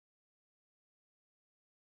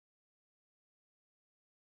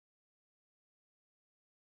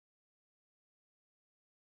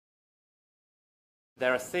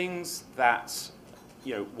there are things that,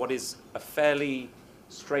 what is a fairly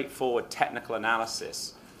straightforward technical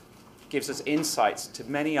analysis gives us insights to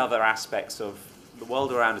many other aspects of the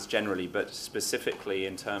world around us generally, but specifically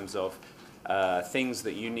in terms of things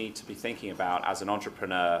that you need to be thinking about as an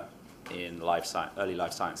entrepreneur in early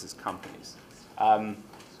life sciences companies.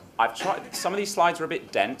 I've tried, some of these slides are a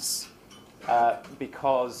bit dense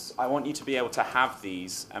because I want you to be able to have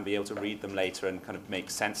these and be able to read them later and kind of make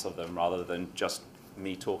sense of them rather than just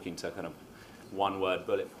me talking to kind of one-word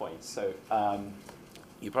bullet points. So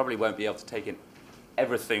you probably won't be able to take in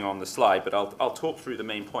everything on the slide, but I'll talk through the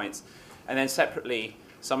main points. And then separately,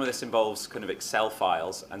 some of this involves kind of Excel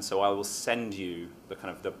files, and so I will send you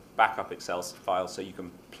the backup Excel files so you can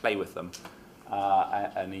play with them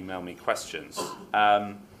and email me questions.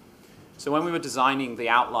 So when we were designing the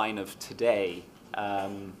outline of today,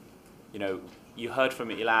 you heard from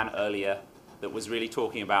Ilan earlier that was really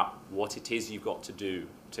talking about what it is you've got to do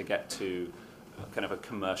to get to kind of a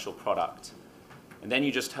commercial product. And then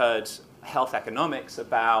you just heard health economics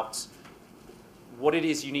about what it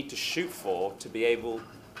is you need to shoot for to be able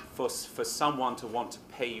for someone to want to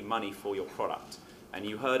pay you money for your product. And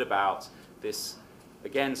you heard about this,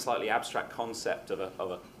 again, slightly abstract concept of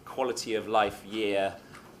a quality of life year.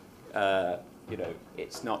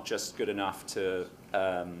 It's not just good enough to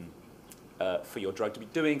for your drug to be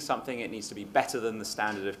doing something. It needs to be better than the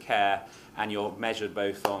standard of care, and you're measured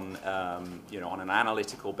both on on an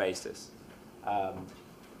analytical basis.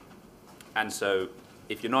 And so,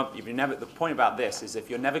 the point about this is if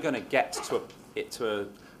you're never going to get to a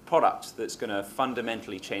product that's going to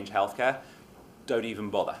fundamentally change healthcare, don't even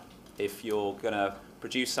bother. If you're going to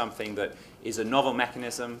produce something that is a novel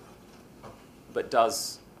mechanism but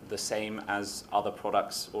does the same as other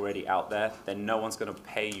products already out there, then no one's going to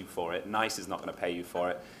pay you for it. NICE is not going to pay you for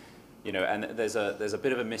it. And there's a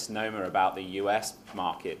bit of a misnomer about the US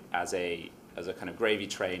market as a kind of gravy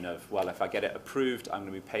train of, well, if I get it approved, I'm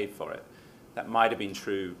going to be paid for it. That might have been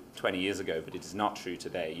true 20 years ago, but it is not true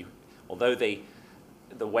today. Although the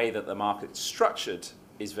way that the market is structured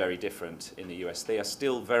is very different in the US, they are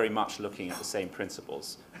still very much looking at the same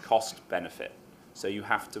principles, cost benefit. So you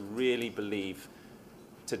have to really believe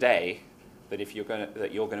today that if you're going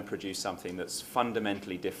to produce something that's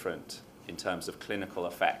fundamentally different in terms of clinical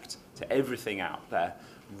effect to everything out there,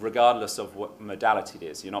 regardless of what modality it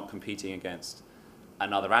is. You're not competing against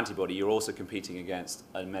another antibody, you're also competing against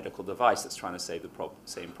a medical device that's trying to save the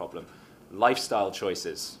same problem. Lifestyle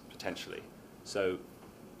choices, potentially. So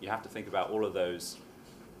you have to think about all of those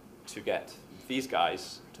to get these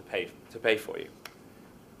guys to pay for you.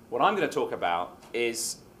 What I'm going to talk about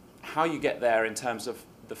is how you get there in terms of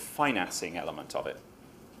the financing element of it.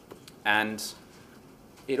 And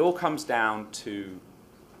it all comes down to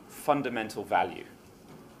fundamental value.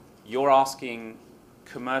 You're asking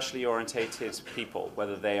commercially orientated people,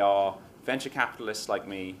 whether they are venture capitalists like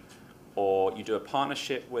me, or you do a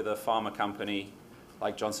partnership with a pharma company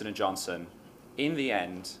like Johnson & Johnson, in the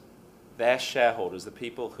end, their shareholders, the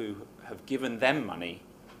people who have given them money,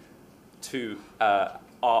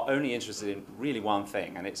 are only interested in really one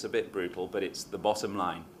thing, and it's a bit brutal, but it's the bottom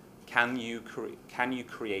line. Can you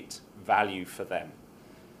create value for them?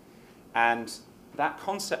 And that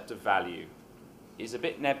concept of value is a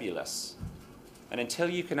bit nebulous. And until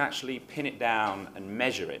you can actually pin it down and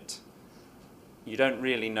measure it, you don't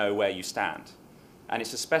really know where you stand. And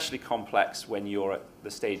it's especially complex when you're at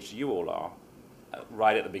the stage you all are,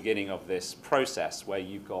 right at the beginning of this process, where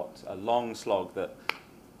you've got a long slog that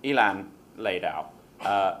Ilan laid out.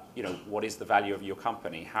 What is the value of your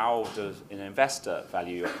company? How does an investor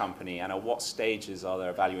value your company? And at what stages are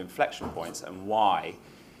there value inflection points, and why?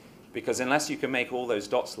 Because unless you can make all those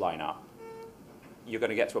dots line up, you're going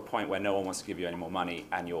to get to a point where no one wants to give you any more money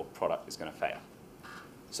and your product is going to fail.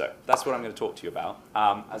 So that's what I'm going to talk to you about.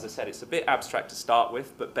 As I said, it's a bit abstract to start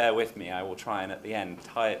with, but bear with me. I will try and at the end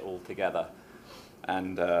tie it all together,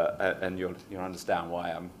 and you'll understand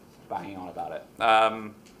why I'm banging on about it.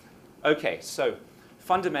 Okay, so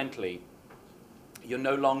fundamentally, you're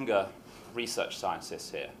no longer research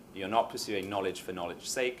scientists here. You're not pursuing knowledge for knowledge's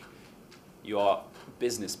sake. You are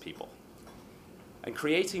business people. And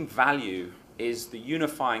creating value is the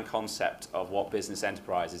unifying concept of what business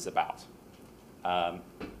enterprise is about. I'm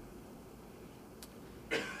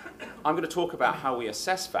going to talk about how we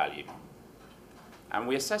assess value. And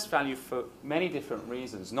we assess value for many different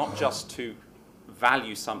reasons, not just to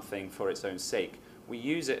value something for its own sake. We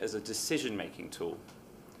use it as a decision-making tool.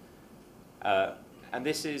 And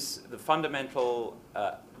this is the fundamental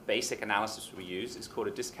basic analysis we use. It's called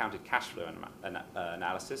a discounted cash flow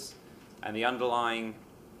analysis. And the underlying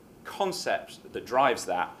concept that drives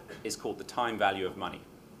that is called the time value of money.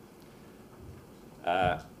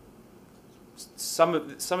 Some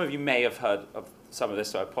of you may have heard of some of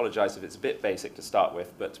this, so I apologize if it's a bit basic to start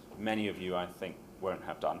with, but many of you, I think, won't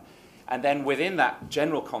have done. And then within that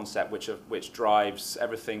general concept, which drives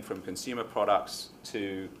everything from consumer products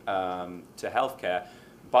to healthcare,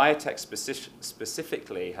 biotech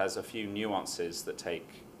specifically has a few nuances that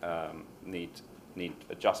need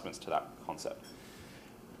adjustments to that concept.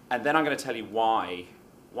 And then I'm going to tell you why,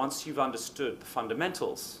 once you've understood the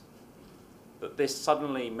fundamentals, that this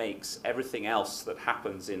suddenly makes everything else that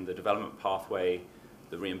happens in the development pathway,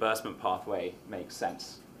 the reimbursement pathway, make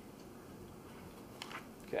sense.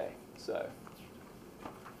 Okay, so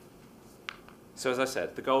as I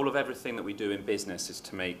said, the goal of everything that we do in business is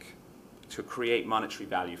to create monetary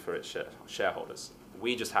value for its shareholders.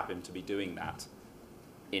 We just happen to be doing that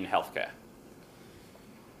in healthcare.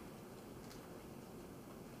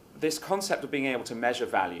 This concept of being able to measure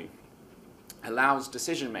value allows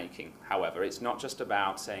decision making, however. It's not just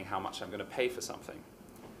about saying how much I'm going to pay for something.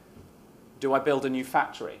 Do I build a new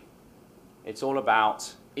factory? It's all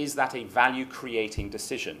about, is that a value creating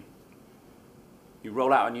decision? You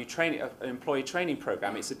roll out a new employee training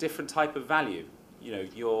program, it's a different type of value. You know,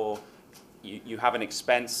 you have an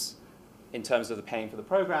expense in terms of the paying for the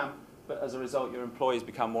program, but as a result your employees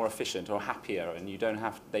become more efficient or happier, and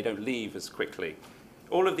they don't leave as quickly.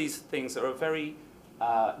 All of these things are a very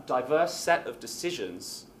diverse set of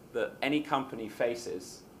decisions that any company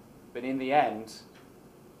faces, but in the end,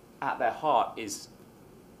 at their heart is,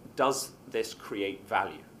 does this create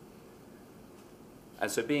value?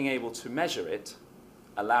 And so being able to measure it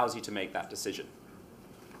allows you to make that decision.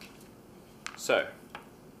 So,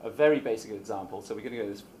 a very basic example, so we're going to go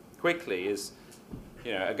this quickly, is,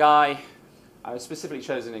 you know, a guy, I specifically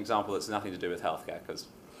chose an example that's nothing to do with healthcare because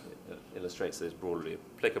it illustrates that it's broadly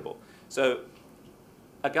applicable. So,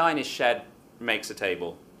 a guy in his shed makes a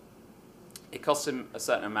table. It costs him a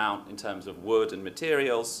certain amount in terms of wood and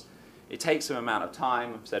materials. It takes him an amount of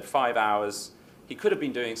time, I've said 5 hours. He could have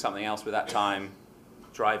been doing something else with that time,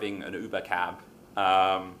 driving an Uber cab.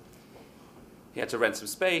 He had to rent some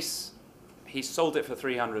space. He sold it for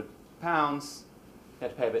 £300. He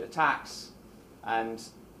had to pay a bit of tax. And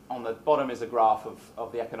on the bottom is a graph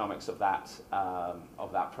of the economics of that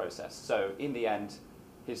process. So in the end,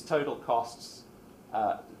 his total costs,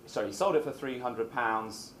 he sold it for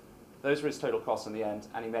 £300. Those were his total costs in the end,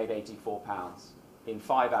 and he made £84 in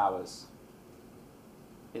 5 hours.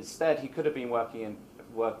 Instead, he could have been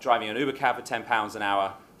driving an Uber cab for £10 an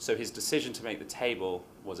hour, so his decision to make the table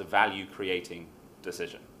was a value-creating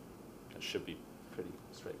decision. It should be pretty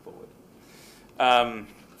straightforward.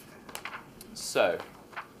 So,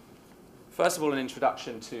 first of all, an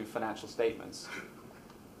introduction to financial statements.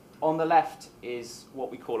 On the left is what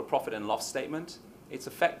we call a profit and loss statement. It's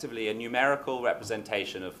effectively a numerical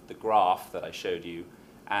representation of the graph that I showed you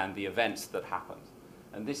and the events that happened.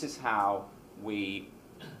 And this is how we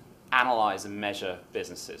analyze and measure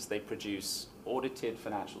businesses. They produce audited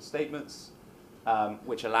financial statements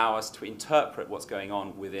which allow us to interpret what's going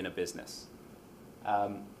on within a business.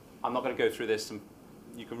 I'm not going to go through this, and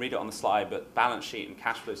you can read it on the slide, but balance sheet and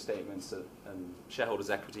cash flow statements and shareholders'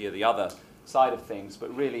 equity are the other side of things.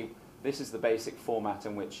 But really, this is the basic format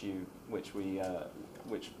in which we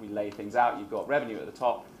lay things out. You've got revenue at the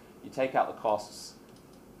top. You take out the costs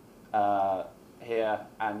here,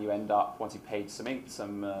 and you end up, once you've paid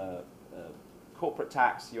some corporate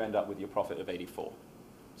tax, you end up with your profit of 84.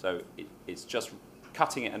 So it's just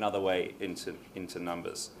cutting it another way into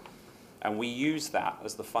numbers. And we use that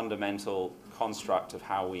as the fundamental construct of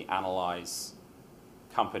how we analyze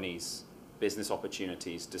companies, business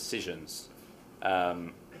opportunities, decisions,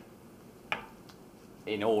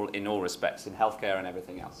 in all respects, in healthcare and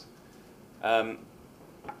everything else.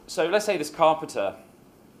 So let's say this carpenter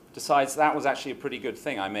decides that was actually a pretty good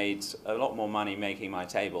thing. I made a lot more money making my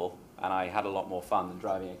table, and I had a lot more fun than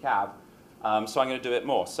driving a cab, so I'm going to do it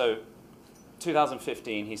more. So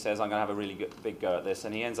 2015, he says, I'm going to have a really big go at this,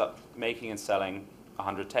 and he ends up making and selling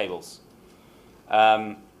 100 tables.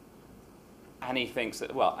 And he thinks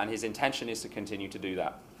that, well, and his intention is to continue to do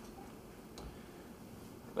that.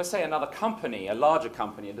 Let's say another company, a larger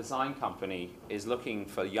company, a design company, is looking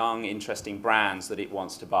for young, interesting brands that it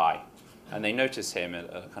wants to buy. And they notice him at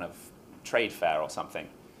a kind of trade fair or something.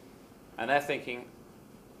 And they're thinking,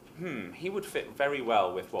 he would fit very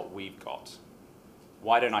well with what we've got.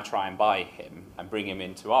 Why don't I try and buy him and bring him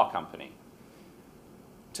into our company?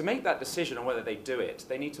 To make that decision on whether they do it,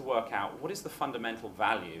 they need to work out what is the fundamental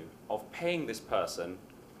value of paying this person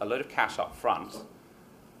a load of cash up front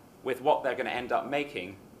with what they're going to end up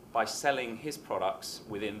making by selling his products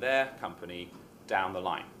within their company down the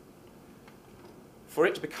line. For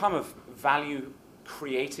it to become a value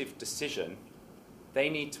creative decision, they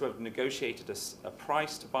need to have negotiated a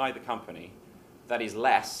price to buy the company that is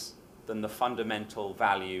less than the fundamental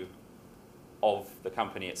value of the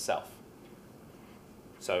company itself.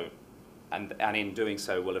 So, and in doing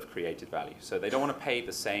so will have created value. So they don't want to pay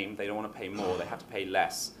the same, they don't want to pay more, they have to pay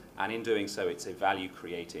less, and in doing so it's a value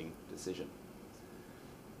creating decision.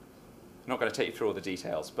 I'm not going to take you through all the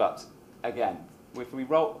details, but again, if we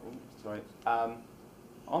roll, sorry,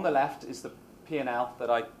 on the left is the P&L that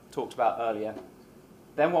I talked about earlier.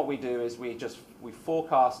 Then what we do is we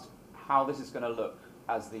forecast how this is going to look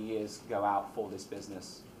as the years go out for this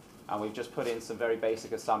business. And we've just put in some very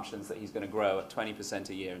basic assumptions that he's going to grow at 20%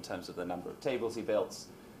 a year in terms of the number of tables he builds.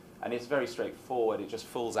 And it's very straightforward. It just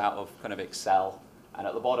falls out of kind of Excel. And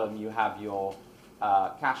at the bottom, you have your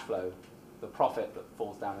cash flow, the profit that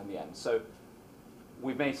falls down in the end. So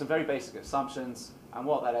we've made some very basic assumptions. And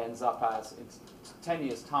what that ends up as, in 10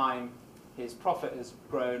 years' time, his profit has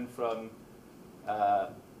grown from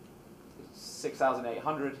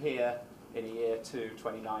 6,800 here in a year to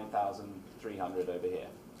 29,300 over here.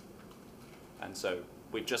 And so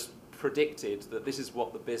we've just predicted that this is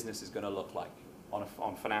what the business is going to look like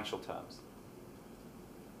on financial terms.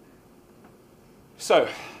 So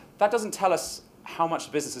that doesn't tell us how much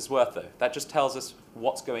the business is worth, though. That just tells us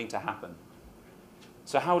what's going to happen.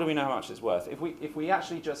 So how do we know how much it's worth? If we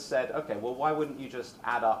actually just said, OK, well, why wouldn't you just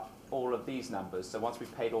add up all of these numbers? So once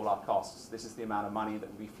we've paid all our costs, this is the amount of money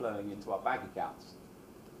that will be flowing into our bank accounts.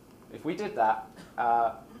 If we did that,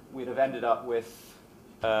 we'd have ended up with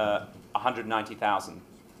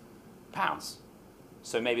 £190,000.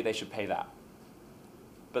 So maybe they should pay that.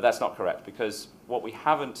 But that's not correct, because what we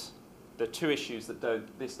haven't, the two issues that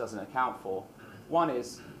this doesn't account for. One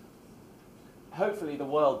is, hopefully the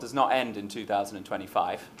world does not end in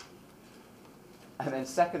 2025. And then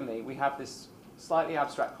secondly, we have this slightly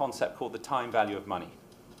abstract concept called the time value of money.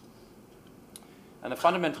 And the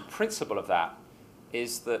fundamental principle of that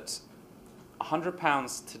is that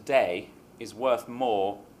 £100 today is worth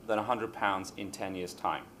more than £100 in 10 years'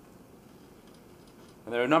 time.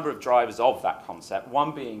 And there are a number of drivers of that concept,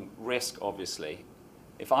 one being risk, obviously.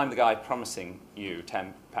 If I'm the guy promising you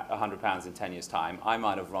 £100 in 10 years' time, I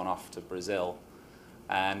might have run off to Brazil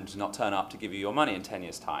and not turn up to give you your money in 10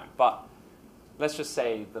 years' time. But let's just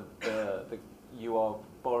say you are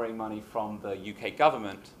borrowing money from the UK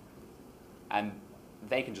government, and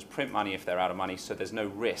they can just print money if they're out of money, so there's no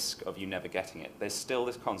risk of you never getting it. There's still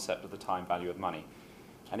this concept of the time value of money.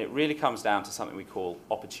 And it really comes down to something we call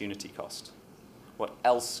opportunity cost. What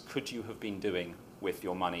else could you have been doing with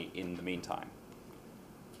your money in the meantime?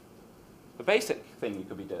 The basic thing you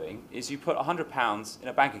could be doing is you put £100 in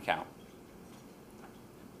a bank account.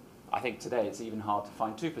 I think today it's even hard to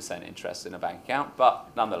find 2% interest in a bank account, but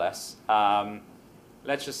nonetheless,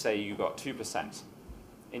 let's just say you got 2%.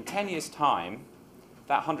 In 10 years' time,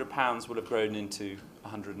 that £100 would have grown into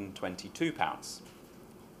 £122,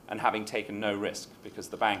 and having taken no risk, because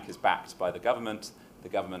the bank is backed by the government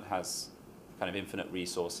has kind of infinite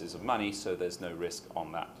resources of money, so there's no risk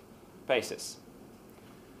on that basis.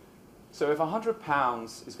 So if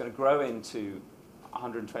 £100 is going to grow into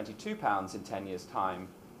 £122 in 10 years' time,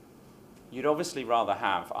 you'd obviously rather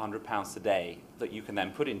have £100 today that you can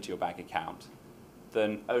then put into your bank account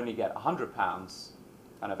than only get £100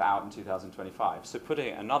 kind of out in 2025. So putting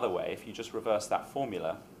it another way, if you just reverse that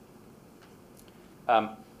formula,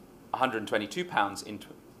 £122 in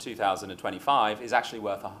 2025 is actually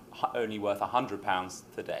only worth £100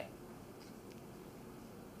 today.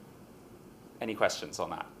 Any questions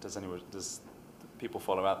on that? Does people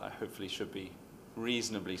follow out? That hopefully should be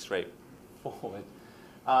reasonably straightforward.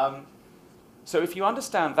 So if you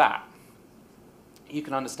understand that, you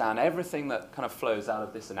can understand everything that kind of flows out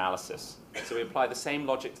of this analysis. So we apply the same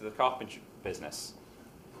logic to the carpentry business.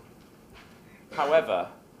 However,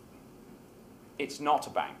 it's not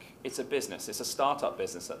a bank. It's a business. It's a startup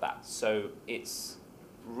business at that. So its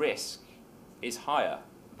risk is higher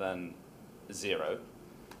than 0.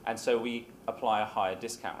 And so we apply a higher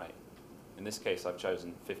discount rate. In this case, I've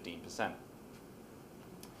chosen 15%.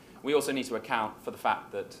 We also need to account for the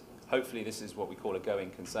fact that hopefully this is what we call a going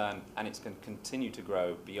concern, and it's going to continue to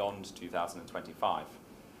grow beyond 2025,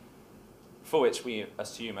 for which we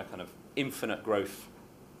assume a kind of infinite growth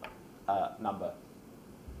number.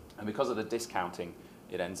 And because of the discounting,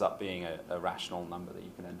 it ends up being a rational number that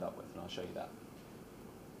you can end up with, and I'll show you that.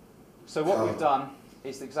 So what we've done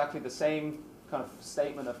is exactly the same kind of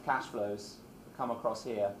statement of cash flows come across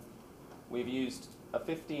here. We've used a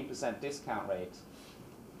 15% discount rate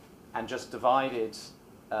and just divided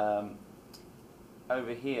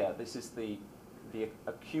over here, this is the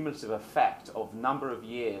accumulative effect of number of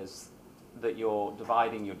years that you're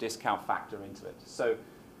dividing your discount factor into it. So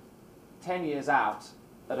 10 years out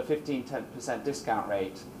at a 15% discount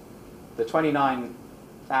rate, the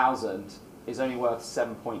 29,000 is only worth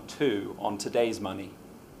 7.2 on today's money,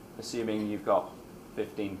 assuming you've got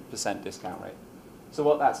 15% discount rate. So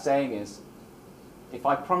what that's saying is, if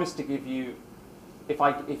I promised to give you, if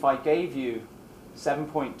I gave you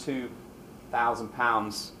 7.2 thousand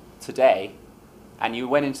pounds today, and you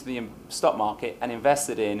went into the stock market and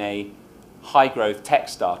invested in a high-growth tech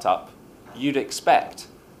startup, you'd expect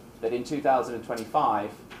that in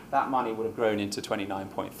 2025, that money would have grown into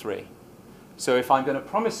 29.3. So if I'm going to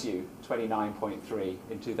promise you 29.3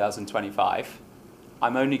 in 2025,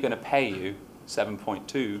 I'm only going to pay you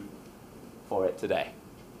 7.2 for it today.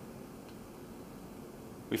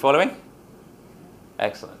 We following?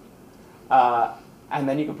 Excellent. And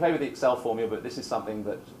then you can play with the Excel formula, but this is something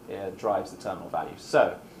that drives the terminal value.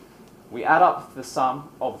 So we add up the sum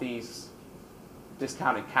of these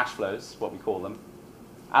discounted cash flows, what we call them,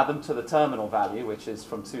 add them to the terminal value, which is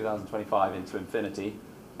from 2025 into infinity,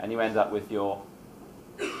 and you end up with your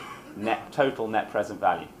total net present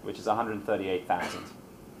value, which is 138,000.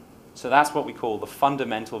 So that's what we call the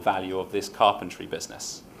fundamental value of this carpentry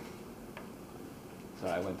business.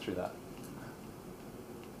 Sorry, I went through that.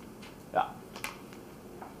 Yeah.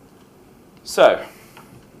 So,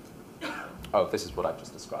 this is what I've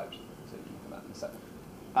just described. So you can look at that in a second.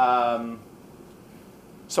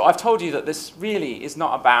 So I've told you that this really is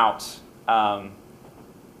not about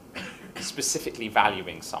specifically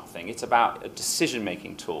valuing something. It's about a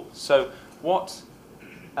decision-making tool. So what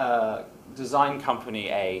design company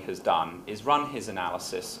A has done is run his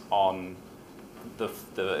analysis on the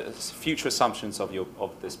future assumptions of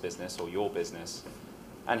this business or your business,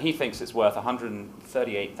 and he thinks it's worth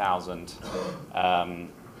 138,000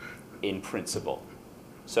 in principle.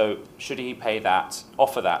 So should he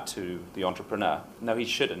offer that to the entrepreneur? No, he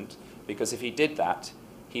shouldn't, because if he did that,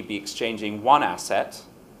 he'd be exchanging one asset,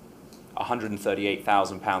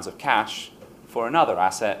 138,000 pounds of cash, for another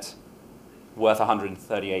asset worth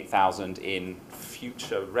 138,000 in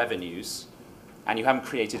future revenues, and you haven't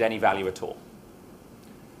created any value at all.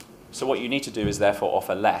 So what you need to do is therefore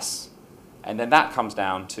offer less, and then that comes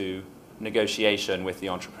down to negotiation with the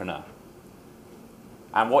entrepreneur.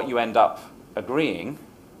 And what you end up agreeing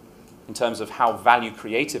in terms of how value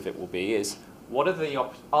creative it will be is, what are the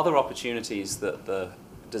other opportunities that the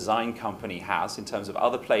design company has in terms of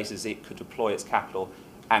other places it could deploy its capital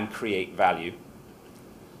and create value.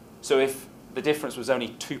 So if the difference was only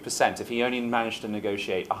 2%, if he only managed to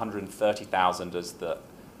negotiate 130,000 as the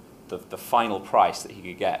final price that he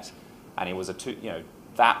could get, and it was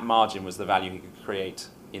that margin was the value he could create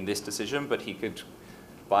in this decision, but he could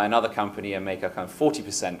buy another company and make a kind of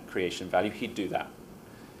 40% creation value, he'd do that.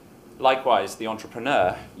 Likewise, the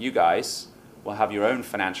entrepreneur, you guys, will have your own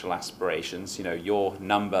financial aspirations, your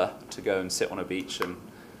number to go and sit on a beach and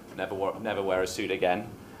never wear a suit again.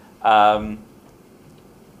 That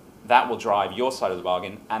will drive your side of the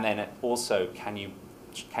bargain, and then also can you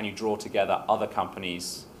draw together other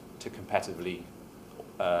companies to competitively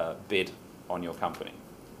bid on your company.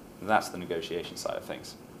 And that's the negotiation side of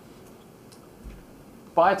things.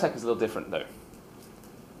 Biotech is a little different though.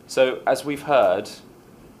 So as we've heard,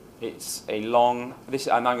 it's a and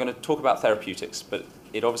I'm going to talk about therapeutics, but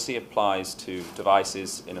it obviously applies to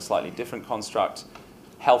devices in a slightly different construct.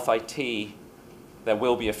 Health IT, there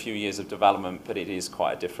will be a few years of development, but it is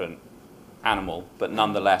quite a different animal. But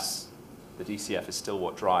nonetheless, the DCF is still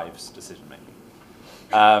what drives decision making.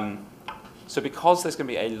 So because there's going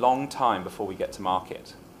to be a long time before we get to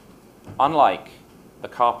market, unlike a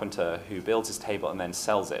carpenter who builds his table and then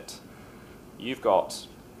sells it, you've got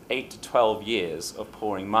 8 to 12 years of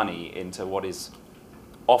pouring money into what is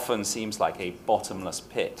often seems like a bottomless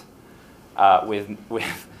pit, with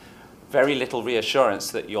very little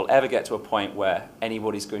reassurance that you'll ever get to a point where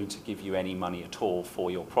anybody's going to give you any money at all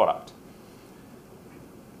for your product.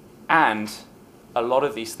 And a lot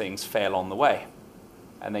of these things fail on the way.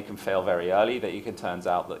 And they can fail very early, that it turns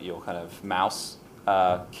out that your kind of mouse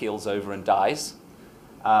keels over and dies.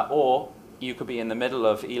 Or you could be in the middle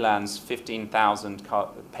of Elan's 15,000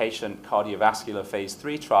 patient cardiovascular phase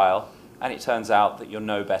 3 trial, and it turns out that you're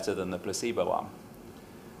no better than the placebo arm.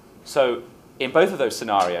 So in both of those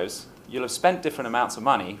scenarios, you'll have spent different amounts of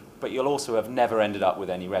money, but you'll also have never ended up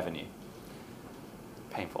with any revenue.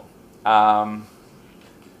 Painful. That's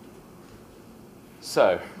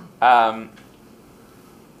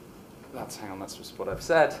just what I've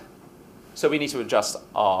said. So we need to adjust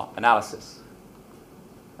our analysis.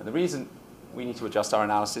 And the reason we need to adjust our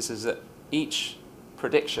analysis is that each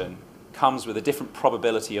prediction comes with a different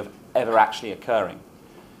probability of ever actually occurring.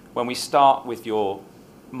 When we start with your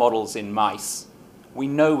models in mice, we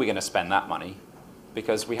know we're going to spend that money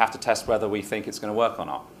because we have to test whether we think it's going to work or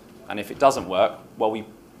not. And if it doesn't work, well,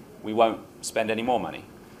 we won't spend any more money.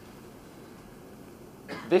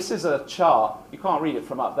 This is a chart, you can't read it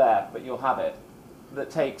from up there, but you'll have it, that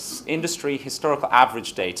takes industry historical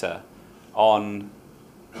average data on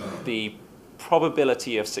the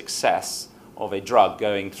probability of success of a drug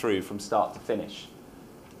going through from start to finish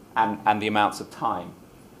and the amounts of time.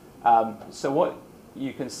 So what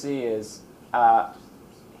you can see is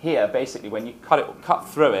here, basically, when you cut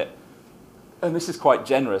through it, and this is quite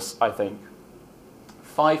generous, I think,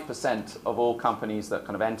 5% of all companies that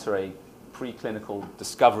kind of enter a preclinical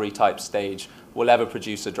discovery type stage will ever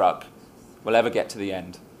produce a drug, will ever get to the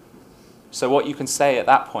end. So what you can say at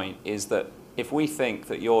that point is that if we think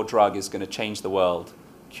that your drug is going to change the world,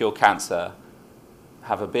 cure cancer,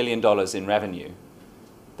 have $1 billion in revenue,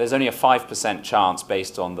 there's only a 5% chance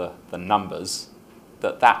based on the numbers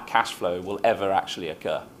that that cash flow will ever actually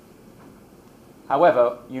occur.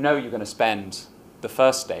 However, you know you're going to spend the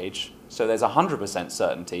first stage, so there's 100%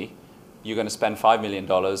 certainty you're going to spend $5 million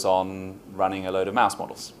on running a load of mouse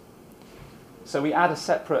models. So we add a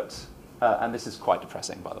separate, and this is quite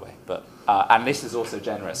depressing, by the way, but, and this is also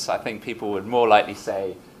generous. I think people would more likely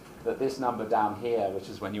say that this number down here, which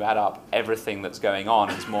is when you add up everything that's going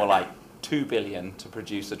on, is more like 2 billion to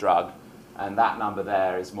produce a drug, and that number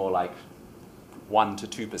there is more like 1 to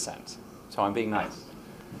 2%. So I'm being nice.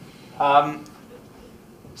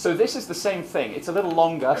 So this is the same thing. It's a little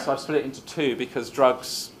longer, so I've split it into two because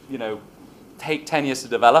drugs, you know, take 10 years to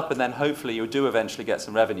develop, and then hopefully you do eventually get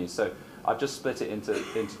some revenue. So I've just split it into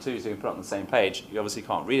two so you can put it on the same page. You obviously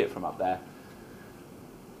can't read it from up there.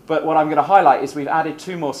 But what I'm going to highlight is we've added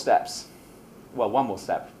 2 more steps. Well, 1 more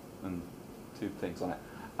step and 2 things on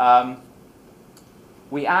it.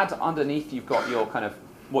 We add underneath, you've got your kind of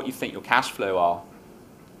what you think your cash flow are.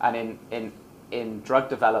 And in drug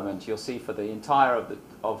development, you'll see for the entire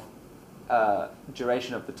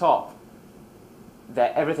duration of the top,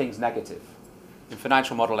 that everything's negative. In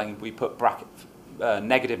financial modeling, we put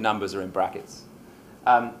negative numbers are in brackets.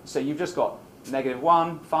 So you've just got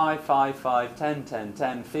 -1, 5, 5, 5, 10, 10,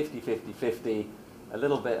 10, 50, 50, 50, a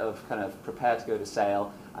little bit of kind of prepare to go to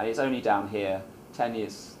sale, and it's only down here, 10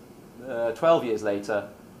 years, 12 years later,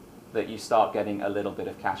 that you start getting a little bit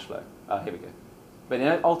of cash flow. Here we go.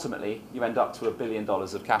 But ultimately, you end up to $1 billion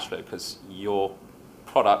of cash flow because your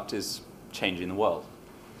product is changing the world.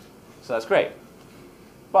 So that's great.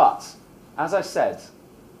 But, as I said,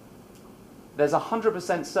 there's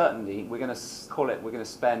 100% certainty we're going to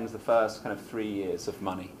spend the first kind of 3 years of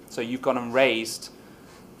money. So you've gone and raised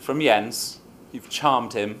from Jens, you've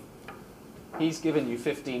charmed him, he's given you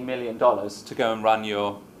 $15 million to go and run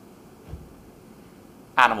your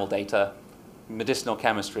animal data, medicinal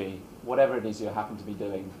chemistry, whatever it is you happen to be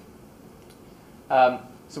doing.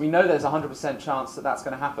 So we know there's a 100% chance that that's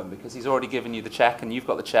going to happen because he's already given you the check and you've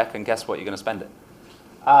got the check and guess what, you're going to spend it.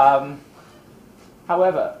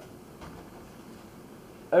 However,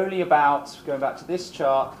 only about, going back to this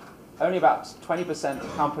chart, only about 20%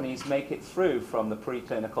 of companies make it through from the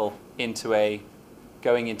preclinical into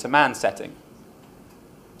going into man setting.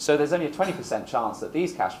 So there's only a 20% chance that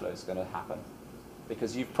these cash flows are going to happen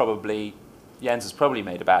because Jens has probably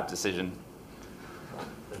made a bad decision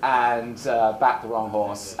and backed the wrong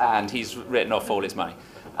horse, and he's written off all his money.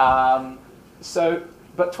 But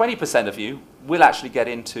 20% of you will actually get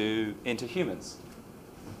into humans.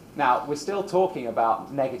 Now, we're still talking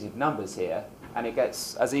about negative numbers here, and it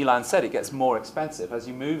gets, as Elon said, it gets more expensive. As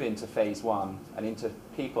you move into phase 1 and into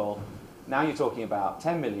people, now you're talking about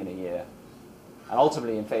 10 million a year, and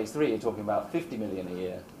ultimately in phase 3 you're talking about 50 million a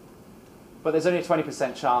year. But there's only a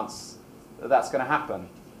 20% chance that that's going to happen.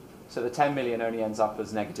 So the 10 million only ends up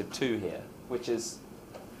as -2 here, which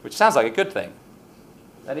sounds like a good thing.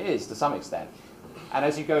 And it is to some extent. And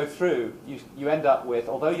as you go through, you end up with,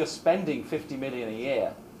 although you're spending 50 million a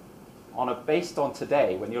year, based on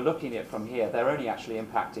today, when you're looking at it from here, they're only actually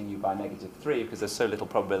impacting you by -3 because there's so little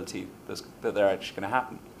probability that they're actually going to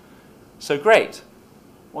happen. So great,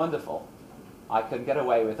 wonderful. I can get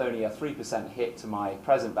away with only a 3% hit to my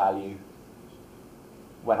present value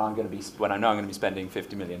when I know I'm going to be spending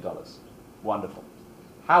 $50 million. Wonderful.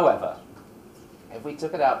 However, if we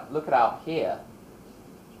look at out here,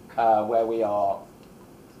 where we are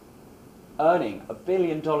earning $1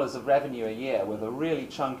 billion of revenue a year with a really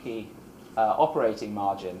chunky operating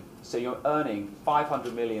margin, so you're earning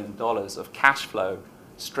 $500 million of cash flow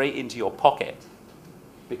straight into your pocket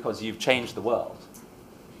because you've changed the world.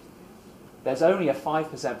 there's only a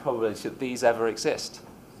 5% probability that these ever exist.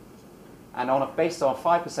 And based on a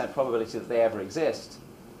 5% probability that they ever exist,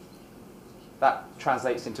 that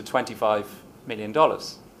translates into $25 million.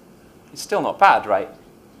 It's still not bad, right?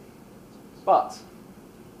 But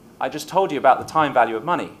I just told you about the time value of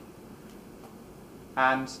money.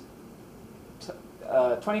 And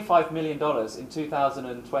 $25 million in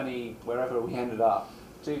 2020, wherever we ended up,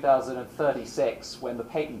 2036, when the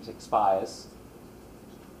patent expires,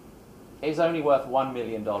 is only worth $1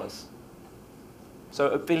 million.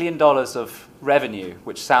 So $1 billion of revenue,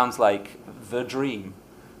 which sounds like the dream,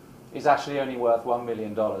 is actually only worth $1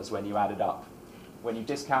 million when you add it up. When you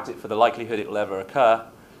discount it for the likelihood it will ever occur,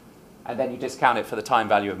 and then you discount it for the time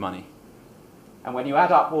value of money. And when you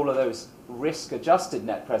add up all of those risk-adjusted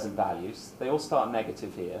net present values, they all start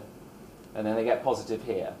negative here, and then they get positive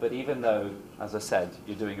here. But even though, as I said,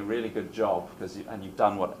 you're doing a really good job, and you've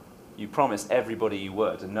done what you promised everybody you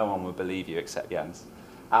would, and no one would believe you except Jens,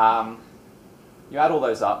 you add all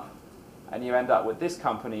those up, and you end up with this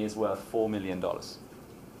company is worth $4 million.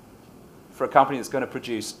 For a company that's going to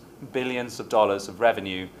produce billions of dollars of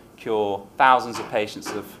revenue, cure thousands of patients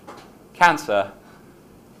of cancer,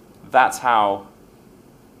 that's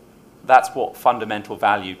what fundamental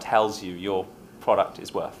value tells you your product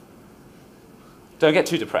is worth. Don't get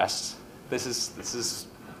too depressed. It's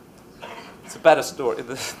a better story.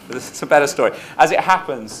 It's a better story. As it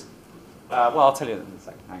happens, well, I'll tell you in a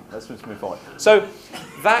second. Hang on, let's just move forward. So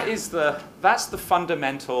that's the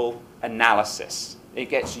fundamental analysis. It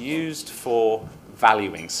gets used for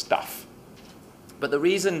valuing stuff. But the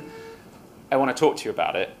reason I want to talk to you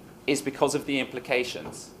about it is because of the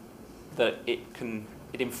implications that it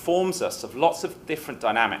informs us of lots of different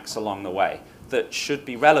dynamics along the way that should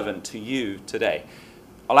be relevant to you today.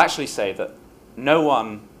 I'll actually say that no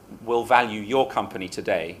one will value your company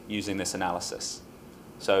today using this analysis.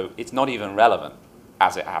 So it's not even relevant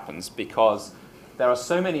as it happens, because there are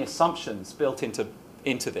so many assumptions built into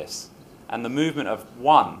this. And the movement of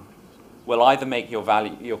one will either make your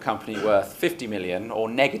company worth 50 million or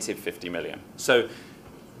negative 50 million. So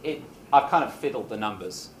I've kind of fiddled the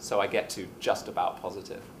numbers, so I get to just about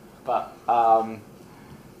positive. But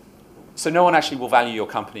so no one actually will value your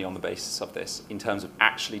company on the basis of this in terms of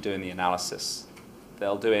actually doing the analysis.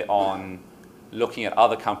 They'll do it on looking at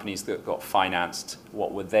other companies that got financed.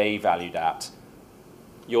 What were they valued at?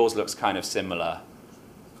 Yours looks kind of similar.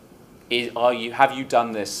 Have you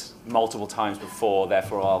done this multiple times before?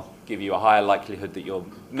 Therefore, I'll give you a higher likelihood that you'll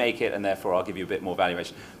make it, and therefore I'll give you a bit more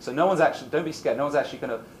valuation. So no one's actually, don't be scared, no one's actually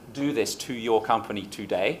going to do this to your company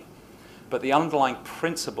today. But the underlying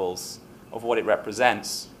principles of what it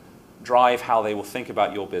represents drive how they will think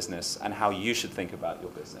about your business and how you should think about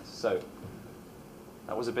your business. So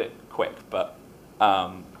that was a bit quick, but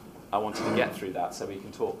I wanted to get through that so we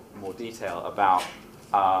can talk in more detail about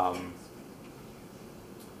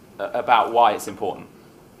why it's important.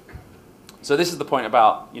 So this is the point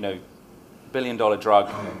about, billion-dollar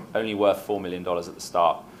drug only worth $4 million at the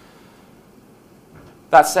start.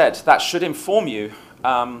 That said, that should inform you.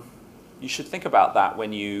 You should think about that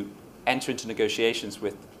when you enter into negotiations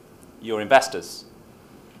with your investors.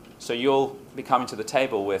 So you'll be coming to the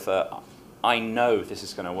table with I know this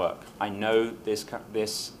is going to work. I know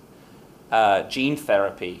this gene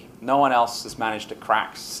therapy. No one else has managed to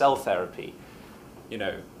crack cell therapy.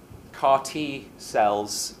 CAR T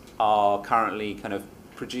cells are currently kind of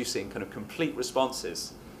producing kind of complete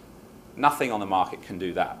responses. Nothing on the market can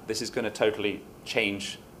do that. This is going to totally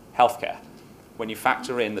change healthcare. When you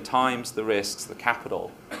factor in the times, the risks, the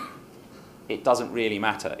capital, it doesn't really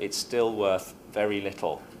matter. It's still worth very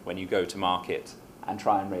little when you go to market and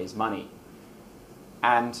try and raise money.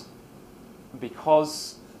 And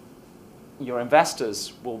because your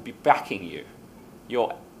investors will be backing you,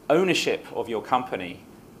 your ownership of your company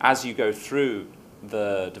as you go through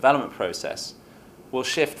the development process will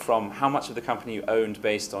shift from how much of the company you owned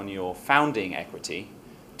based on your founding equity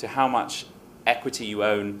to how much equity you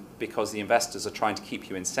own because the investors are trying to keep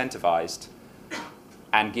you incentivized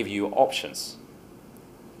and give you options.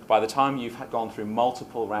 By the time you've gone through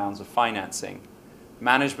multiple rounds of financing,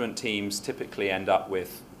 management teams typically end up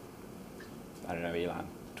with, I don't know, Elon,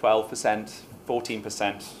 12%,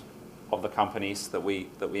 14% of the companies that we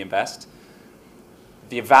invest.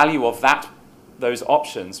 The value of those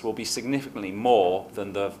options will be significantly more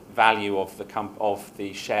than the value of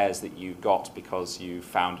the shares that you got because you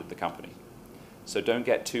founded the company. So don't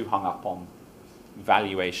get too hung up on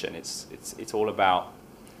valuation. It's all about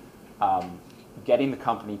getting the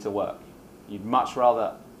company to work. You'd much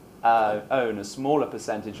rather own a smaller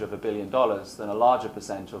percentage of $1 billion than a larger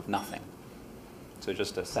percentage of nothing. So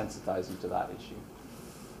just to sensitize you to that issue.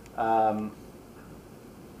 Yeah.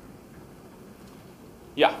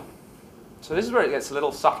 So this is where it gets a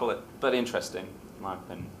little subtle but interesting, in my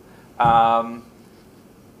opinion.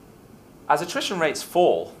 As attrition rates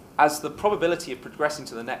fall, as the probability of progressing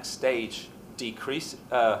to the next stage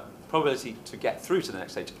probability to get through to the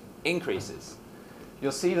next stage increases,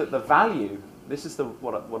 you'll see that the value, this is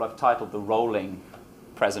what I've titled the rolling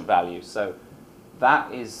present value. So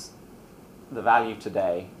that is the value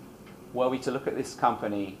today. Were we to look at this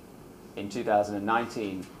company in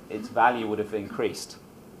 2019, its value would have increased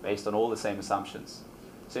based on all the same assumptions.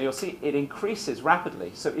 So you'll see it increases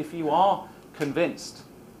rapidly. So if you are convinced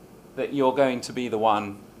that you're going to be the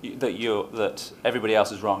one, that everybody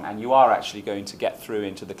else is wrong, and you are actually going to get through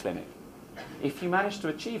into the clinic, if you manage to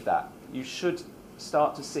achieve that, you should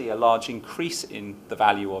start to see a large increase in the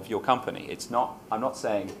value of your company. I'm not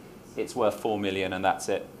saying it's worth 4 million and that's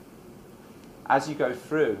it. As you go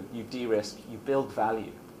through, you de-risk, you build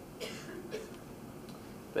value.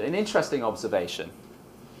 But an interesting observation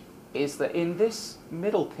is that in this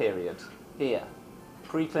middle period here,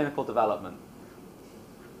 preclinical development,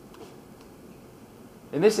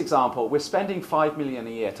 in this example, we're spending 5 million a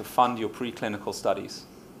year to fund your preclinical studies.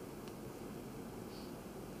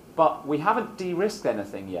 But we haven't de-risked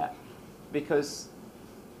anything yet because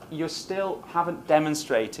you still haven't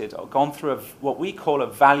demonstrated or gone through what we call a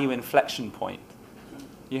value inflection point.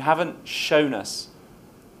 You haven't shown us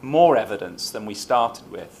more evidence than we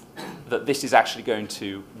started with that this is actually going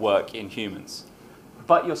to work in humans.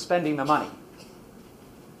 But you're spending the money.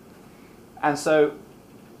 And so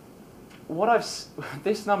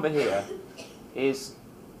this number here is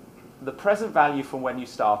the present value from when you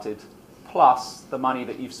started plus the money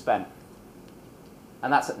that you've spent.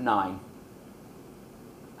 And that's at 9.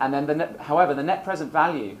 And then, however, the net present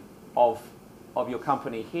value of your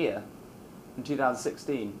company here in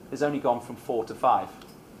 2016 has only gone from 4 to 5.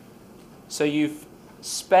 So you've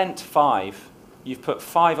spent 5, you've put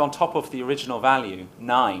 5 on top of the original value,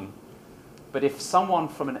 9. But if someone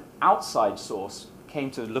from an outside source came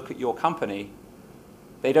to look at your company,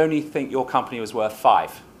 they'd only think your company was worth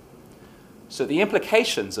 5. So the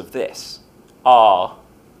implications of this are,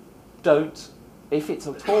 if it's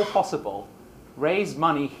at all possible, raise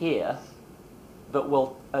money here that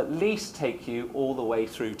will at least take you all the way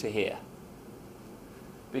through to here.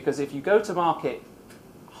 Because if you go to market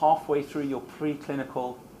halfway through your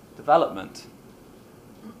preclinical development,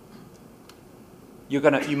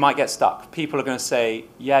 you might get stuck. People are going to say,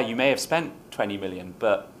 yeah, you may have spent 20 million,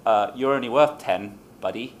 but you're only worth 10,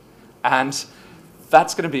 buddy. And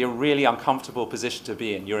that's going to be a really uncomfortable position to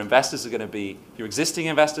be in. Your existing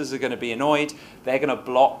investors are going to be annoyed. They're going to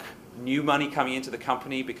block new money coming into the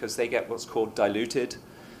company because they get what's called diluted.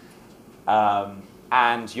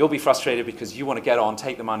 And you'll be frustrated because you want to get on,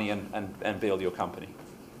 take the money, and build your company.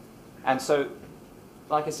 And so,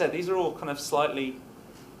 like I said, these are all kind of slightly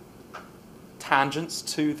tangents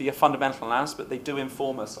to the fundamental analysis, but they do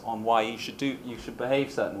inform us on why you should behave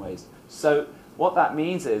certain ways. So what that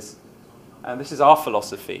means is, and this is our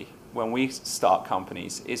philosophy when we start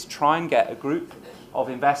companies, is try and get a group of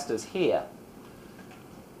investors here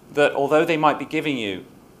that, although they might be giving you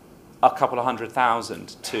a couple of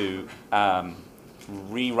 $100,000 to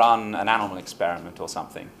rerun an animal experiment or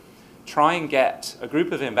something, try and get a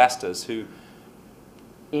group of investors who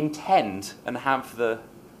intend and have the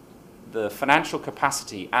financial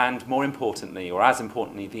capacity and, more importantly, or as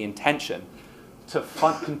importantly, the intention to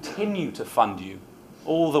continue to fund you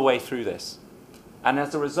all the way through this. And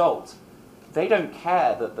as a result, they don't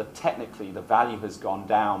care that technically the value has gone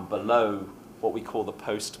down below what we call the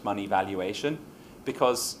post-money valuation,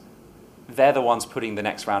 because they're the ones putting the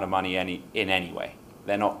next round of money in anyway.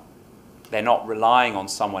 They're not relying on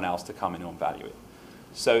someone else to come in and value it.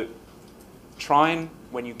 So try and,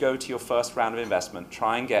 when you go to your first round of investment,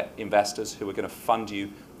 try and get investors who are going to fund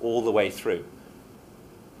you all the way through,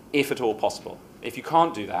 if at all possible. If you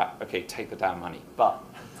can't do that, okay, take the damn money. But,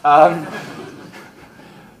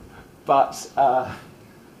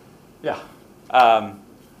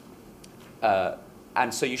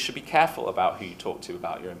 and so you should be careful about who you talk to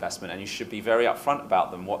about your investment, and you should be very upfront about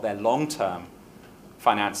them, what their long-term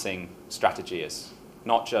financing strategy is.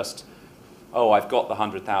 Not just, oh, I've got the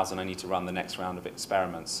 100,000, I need to run the next round of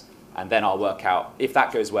experiments, and then I'll work out, if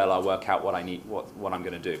that goes well, I'll work out what I need, what I'm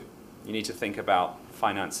going to do. You need to think about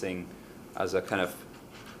financing as a kind of,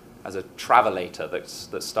 as a travelator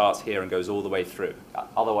that starts here and goes all the way through.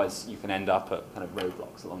 Otherwise, you can end up at kind of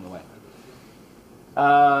roadblocks along the way.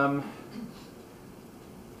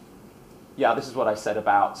 Yeah, this is what I said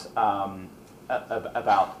about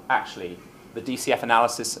actually the DCF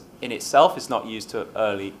analysis in itself is not used to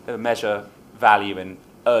measure value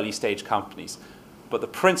early stage companies. But the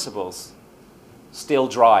principles still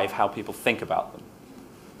drive how people think about them.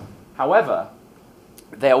 However,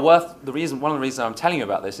 they are worth one of the reasons I'm telling you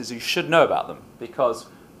about this is you should know about them, because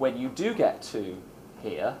when you do get to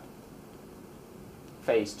here,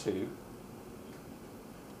 phase 2,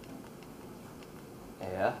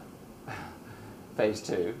 here, phase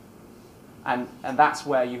 2, and that's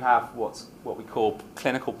where you have what we call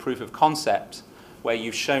clinical proof of concept, where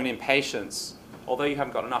you've shown in patients, although you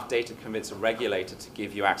haven't got enough data to convince a regulator to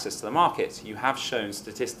give you access to the market, you have shown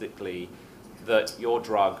statistically that your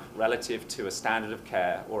drug, relative to a standard of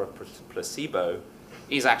care or a placebo,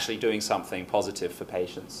 is actually doing something positive for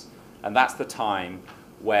patients. And that's the time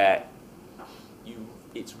where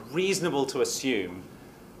it's reasonable to assume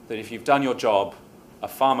that if you've done your job, a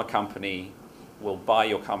pharma company will buy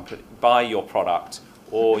your product,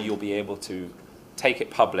 or you'll be able to take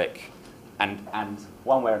it public, and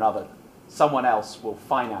one way or another, someone else will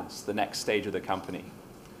finance the next stage of the company.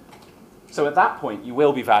 So at that point, you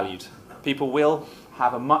will be valued. People will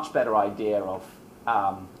have a much better idea of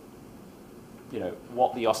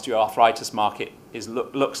what the osteoarthritis market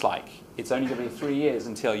looks like. It's only going to be 3 years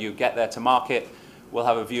until you get there to market. We'll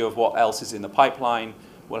have a view of what else is in the pipeline.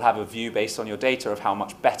 We'll have a view based on your data of how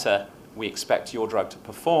much better we expect your drug to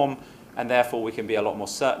perform, and therefore we can be a lot more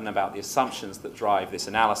certain about the assumptions that drive this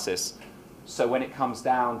analysis. So when it comes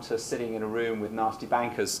down to sitting in a room with nasty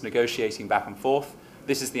bankers negotiating back and forth,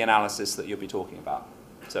 this is the analysis that you'll be talking about.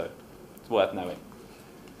 So it's worth knowing.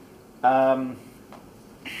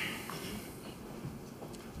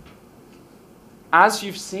 As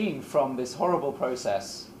you've seen from this horrible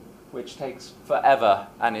process, which takes forever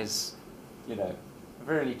and is,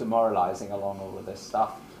 really demoralizing along all of this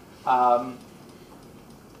stuff,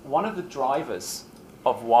 one of the drivers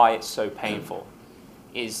of why it's so painful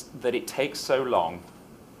is that it takes so long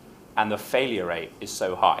and the failure rate is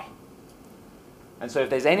so high. And so if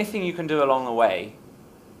there's anything you can do along the way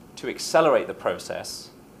to accelerate the process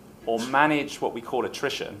or manage what we call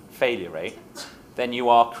attrition, failure rate, then you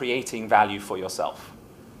are creating value for yourself.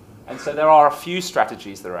 And so there are a few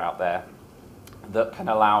strategies that are out there that can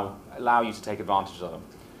allow you to take advantage of them.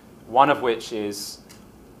 One of which is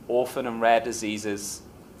orphan and rare diseases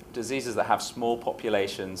that have small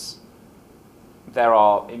populations. There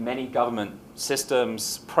are, in many government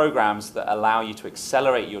systems, programs that allow you to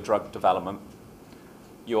accelerate your drug development.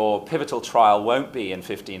 Your pivotal trial won't be in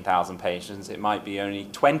 15,000 patients. It might be only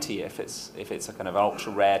 20 if it's a kind of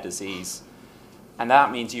ultra-rare disease. And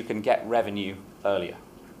that means you can get revenue earlier.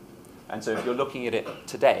 And so if you're looking at it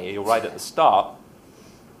today, you're right at the start,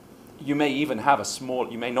 you may even have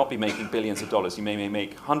you may not be making billions of dollars, you may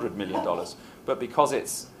make $100 million, but because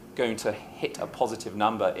it's going to hit a positive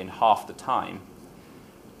number in half the time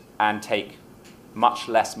and take much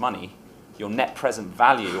less money, your net present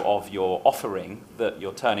value of your offering that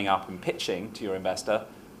you're turning up and pitching to your investor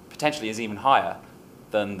potentially is even higher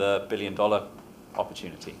than the billion-dollar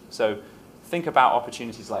opportunity. So think about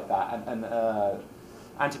opportunities like that. And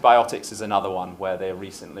antibiotics is another one where they're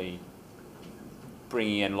recently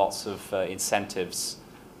bringing in lots of incentives.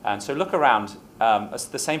 And so look around.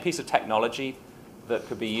 The same piece of technology that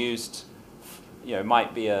could be used,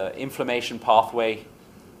 might be an inflammation pathway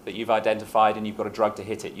that you've identified and you've got a drug to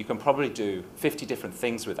hit it. You can probably do 50 different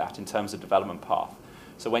things with that in terms of development path.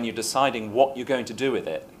 So when you're deciding what you're going to do with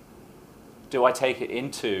it, do I take it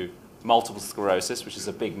into multiple sclerosis, which is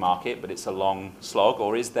a big market, but it's a long slog,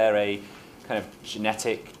 or is there a kind of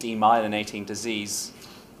genetic demyelinating disease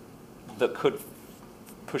that could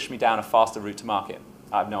push me down a faster route to market?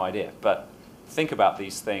 I have no idea, but think about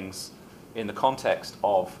these things in the context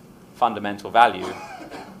of fundamental value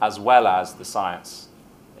as well as the science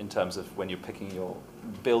in terms of when you're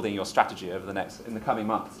building your strategy in the coming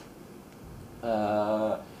months.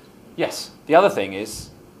 Yes, the other thing is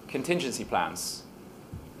contingency plans.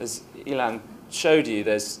 As Ilan showed you,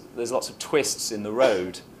 there's lots of twists in the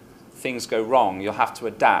road. Things go wrong, you'll have to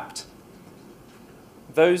adapt.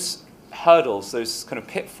 Those hurdles, those kind of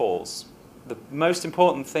pitfalls, the most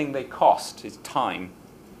important thing they cost is time,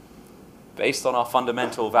 based on our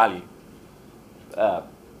fundamental value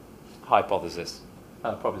proposition.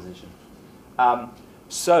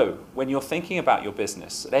 So when you're thinking about your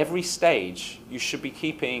business, at every stage, you should be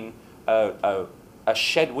keeping a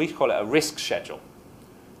we call it a risk schedule.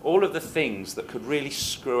 All of the things that could really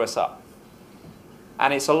screw us up.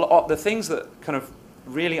 And it's the things that kind of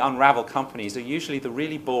really unravel companies are usually the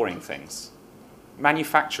really boring things.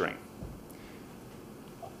 Manufacturing.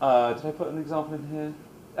 Did I put an example in here?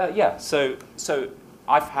 Yeah, so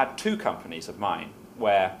I've had 2 companies of mine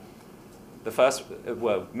where the first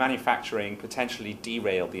manufacturing potentially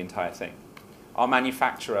derailed the entire thing. our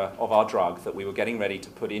manufacturer of our drug that we were getting ready to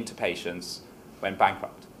put into patients went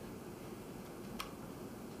bankrupt.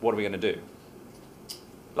 What are we going to do?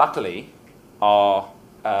 Luckily, our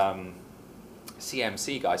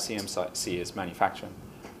CMC guy, CMC is manufacturing,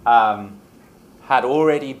 had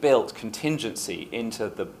already built contingency into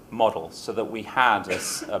the model so that we had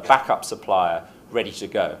a backup supplier ready to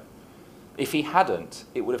go. If he hadn't,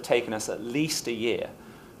 it would have taken us at least a year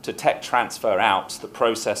to tech transfer out the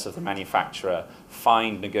process of the manufacturer,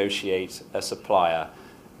 negotiate a supplier,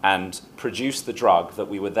 and produce the drug that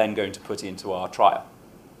we were then going to put into our trial.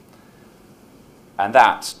 And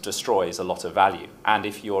that destroys a lot of value. And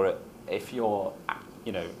if you are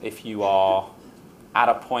at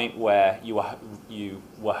a point where you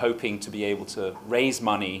were hoping to be able to raise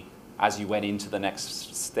money as you went into the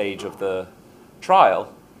next stage of the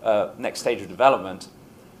trial, next stage of development,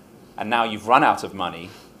 and now you've run out of money,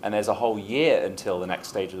 and there's a whole year until the next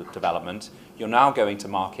stage of development, you're now going to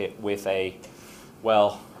market with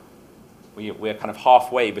we're kind of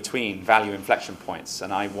halfway between value inflection points,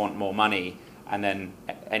 and I want more money, and then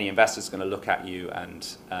any investor's going to look at you and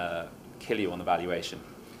kill you on the valuation.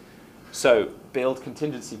 So build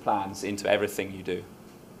contingency plans into everything you do.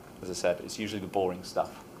 As I said, it's usually the boring stuff.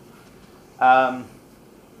 What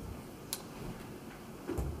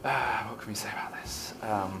can we say about this?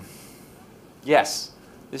 Yes,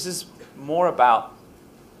 this is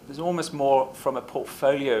almost more from a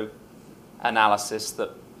portfolio analysis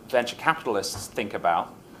that venture capitalists think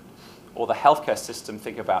about, or the healthcare system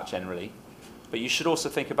think about generally. But you should also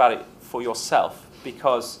think about it for yourself,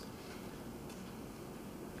 because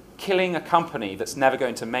killing a company that's never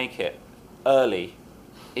going to make it early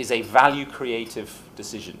is a value creative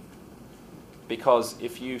decision. Because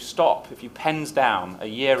if you pens down a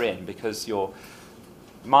year in because your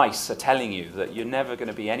mice are telling you that you're never going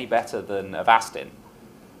to be any better than Avastin,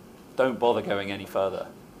 don't bother going any further.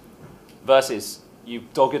 Versus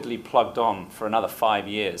you've doggedly plugged on for another 5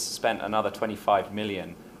 years, spent another 25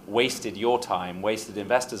 million, wasted your time, wasted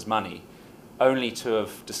investors' money, only to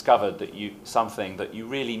have discovered that something that you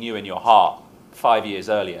really knew in your heart 5 years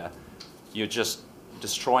earlier. You're just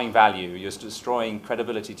destroying value, you're destroying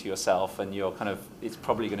credibility to yourself, and it's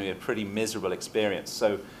probably going to be a pretty miserable experience.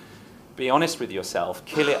 So be honest with yourself,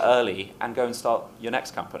 kill it early, and go and start your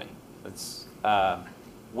next company.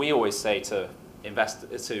 We always say to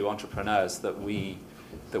entrepreneurs that we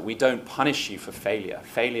don't punish you for failure.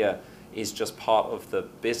 Failure is just part of the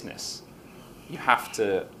business. You have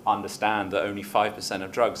to understand that only 5%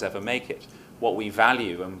 of drugs ever make it. What we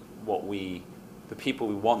value and the people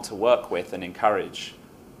we want to work with and encourage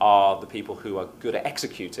are the people who are good at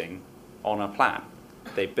executing on a plan.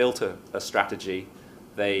 They built a strategy,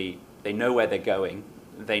 they know where they're going,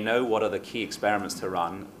 they know what are the key experiments to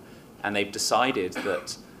run, and they've decided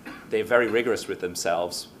that they're very rigorous with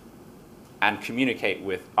themselves and communicate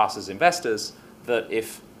with us as investors that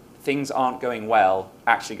if things aren't going well,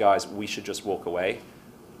 actually guys, we should just walk away.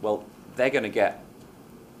 Well, they're going to get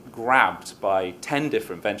grabbed by 10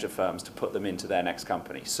 different venture firms to put them into their next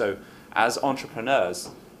company. So as entrepreneurs,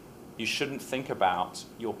 you shouldn't think about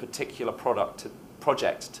your particular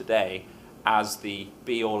project today as the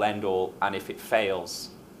be-all, end-all, and if it fails,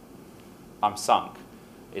 I'm sunk.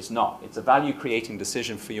 It's not. It's a value-creating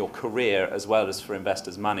decision for your career as well as for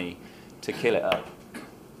investors' money to kill it early.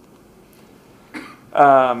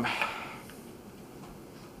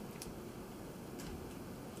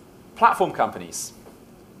 Platform companies.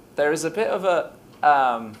 There is a bit of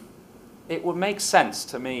it would make sense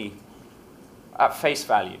to me at face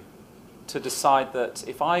value to decide that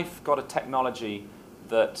if I've got a technology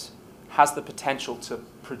that has the potential to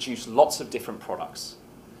produce lots of different products,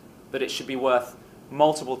 that it should be worth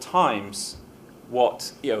multiple times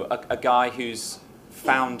what a guy who's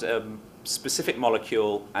found a specific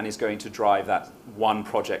molecule and is going to drive that one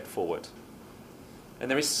project forward.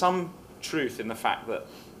 And there is some truth in the fact that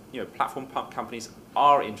platform companies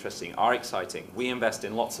are interesting, are exciting. We invest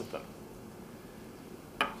in lots of them.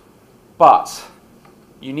 But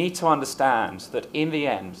you need to understand that in the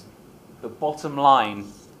end, the bottom line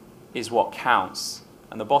is what counts.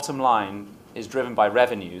 And the bottom line is driven by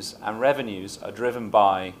revenues, and revenues are driven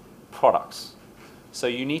by products. So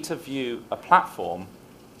you need to view a platform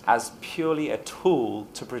as purely a tool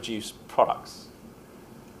to produce products.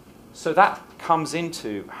 So that comes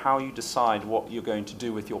into how you decide what you're going to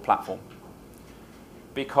do with your platform.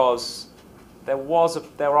 Because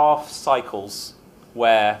there are cycles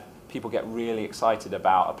where people get really excited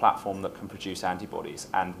about a platform that can produce antibodies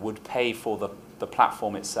and would pay for the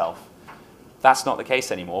platform itself. That's not the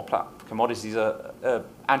case anymore.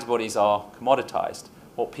 Antibodies are commoditized.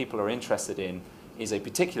 What people are interested in is a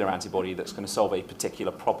particular antibody that's going to solve a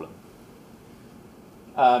particular problem.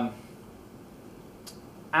 And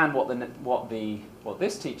what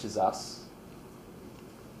this teaches us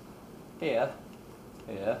there,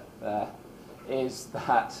 is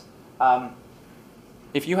that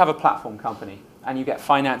if you have a platform company and you get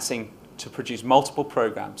financing to produce multiple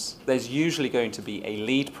programs, there's usually going to be a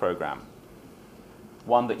lead program,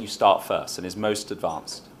 one that you start first and is most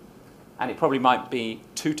advanced. And it probably might be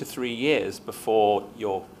 2 to 3 years before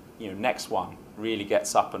your next one really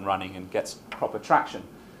gets up and running and gets proper traction.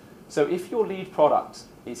 So if your lead product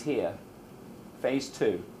is here, phase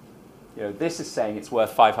 2, this is saying it's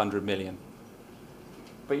worth 500 million.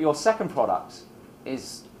 But your second product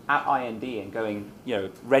is at IND and going,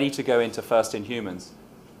 ready to go into first in humans.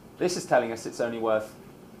 This is telling us it's only worth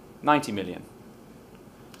 90 million.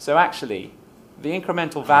 So actually, the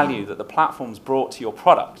incremental value that the platform's brought to your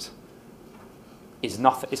product is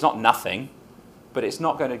nothing. It's not nothing, but it's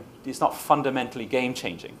not fundamentally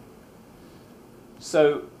game-changing.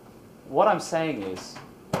 So what I'm saying is,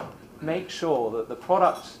 make sure that the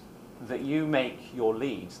product that you make your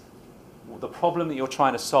lead, the problem that you're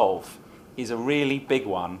trying to solve, is a really big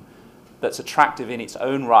one that's attractive in its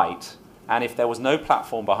own right, and if there was no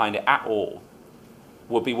platform behind it at all,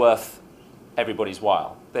 would be worth everybody's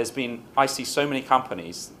while. I see so many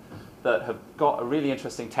companies that have got a really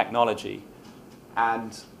interesting technology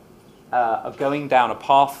and are going down a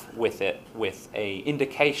path with it with an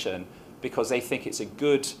indication because they think it's a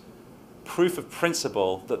good proof of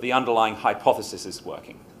principle that the underlying hypothesis is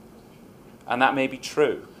working. And that may be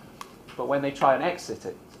true. But when they try and exit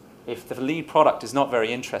it, if the lead product is not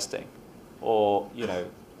very interesting, or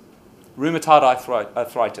rheumatoid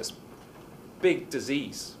arthritis, big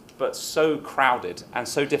disease, but so crowded and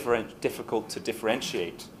so difficult to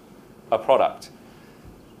differentiate a product,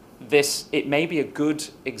 it may be a good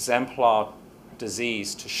exemplar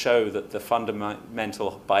disease to show that the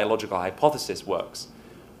fundamental biological hypothesis works,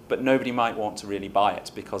 but nobody might want to really buy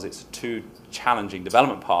it because it's a too challenging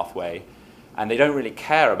development pathway, and they don't really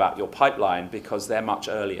care about your pipeline because they're much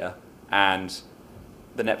earlier, and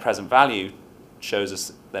the net present value shows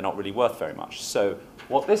us they're not really worth very much. So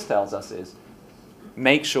what this tells us is,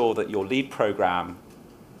 make sure that your lead program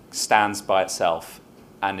stands by itself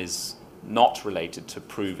and is not related to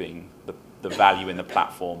proving the value in the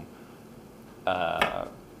platform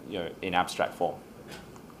in abstract form.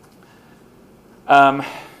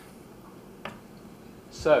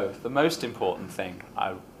 So the most important thing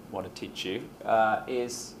I want to teach you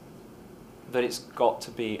is that it's got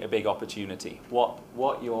to be a big opportunity.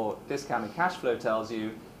 What your discounted cash flow tells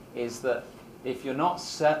you is that if you're not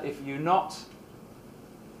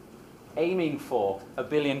aiming for $1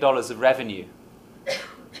 billion of revenue,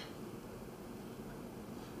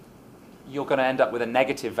 you're going to end up with a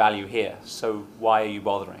negative value here. So why are you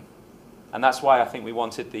bothering? And that's why I think we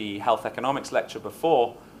wanted the health economics lecture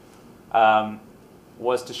before,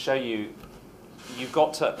 was to show you you've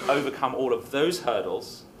got to overcome all of those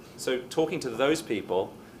hurdles. So talking to those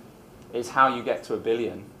people is how you get to $1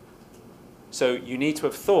 billion. So you need to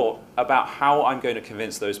have thought about how I'm going to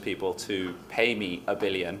convince those people to pay me $1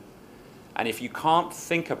 billion. And if you can't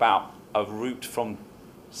think about a route from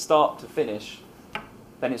start to finish,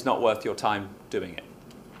 then it's not worth your time doing it.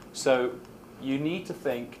 So you need to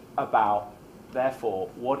think about, therefore,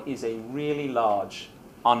 what is a really large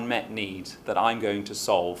unmet need that I'm going to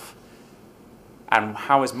solve, and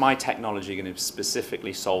how is my technology going to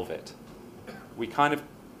specifically solve it? We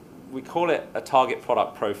call it a target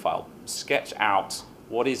product profile. Sketch out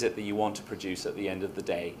what is it that you want to produce at the end of the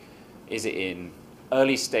day. Is it in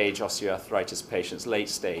early stage osteoarthritis patients, late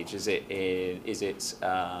stage? Is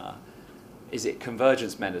it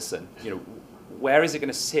convergence medicine? Where is it going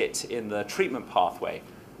to sit in the treatment pathway?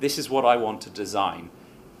 This is what I want to design.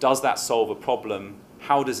 Does that solve a problem?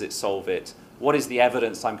 How does it solve it? What is the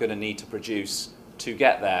evidence I'm going to need to produce to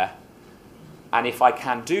get there? And if I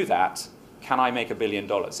can do that, can I make $1 billion?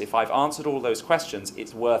 If I've answered all those questions,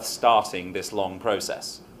 it's worth starting this long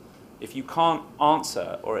process. If you can't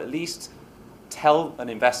answer, or at least tell an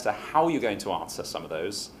investor how you're going to answer some of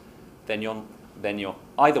those, then you're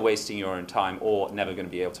either wasting your own time or never going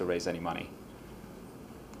to be able to raise any money.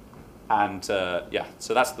 And so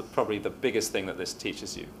that's probably the biggest thing that this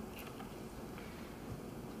teaches you.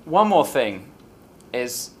 One more thing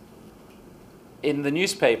is, in the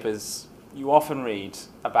newspapers, you often read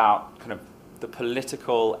about kind of the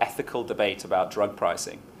political, ethical debate about drug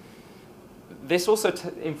pricing. This also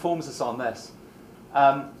informs us on this.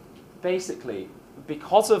 Basically,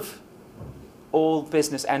 because of all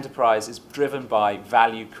business enterprise is driven by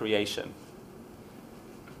value creation,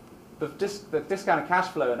 the discounted cash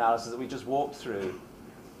flow analysis that we just walked through,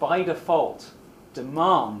 by default,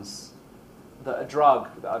 demands that a drug,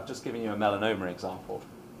 I've just given you a melanoma example,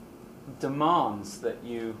 demands that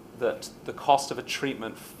the cost of a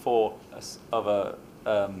treatment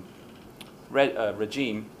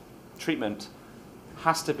regime treatment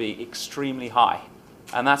has to be extremely high.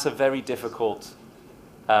 And that's a very difficult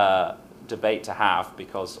debate to have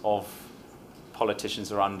because of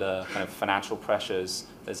politicians are under kind of financial pressures.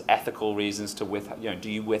 There's ethical reasons to do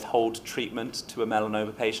you withhold treatment to a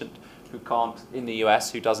melanoma patient who can't, in the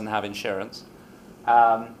US, who doesn't have insurance?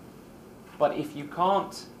 But if you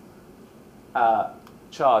can't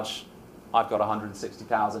charge, I've got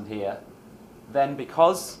 160,000 here, then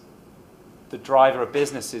because the driver of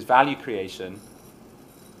business is value creation,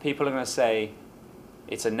 people are going to say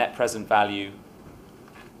it's a net present value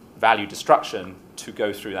destruction to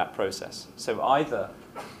go through that process. So either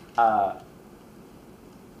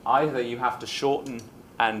you have to shorten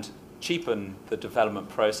and cheapen the development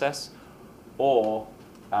process, or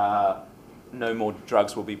no more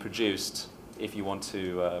drugs will be produced if you want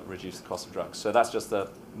to reduce the cost of drugs. So that's just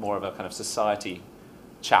more of a kind of society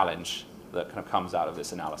challenge that kind of comes out of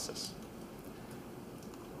this analysis.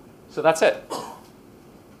 So that's it.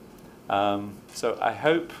 So I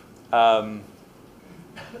hope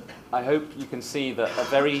you can see that a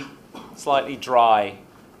very slightly dry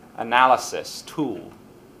analysis tool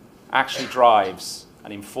actually drives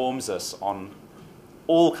and informs us on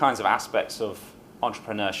all kinds of aspects of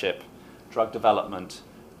entrepreneurship, drug development,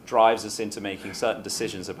 drives us into making certain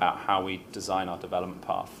decisions about how we design our development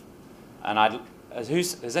path. And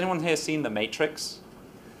has anyone here seen The Matrix?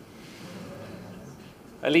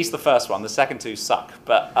 At least the first one. The second two suck.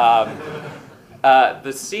 But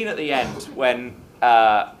the scene at the end when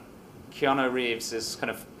Keanu Reeves is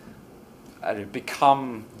kind of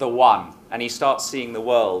become the one, and he starts seeing the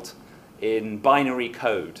world in binary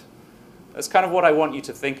code. That's kind of what I want you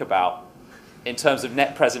to think about in terms of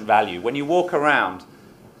net present value. When you walk around,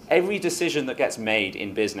 every decision that gets made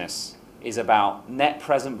in business is about net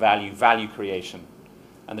present value, value creation.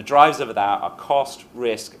 And the drivers of that are cost,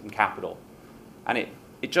 risk, and capital. And it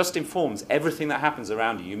just informs everything that happens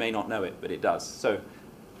around you. You may not know it, but it does. So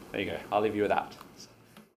there you go. I'll leave you with that.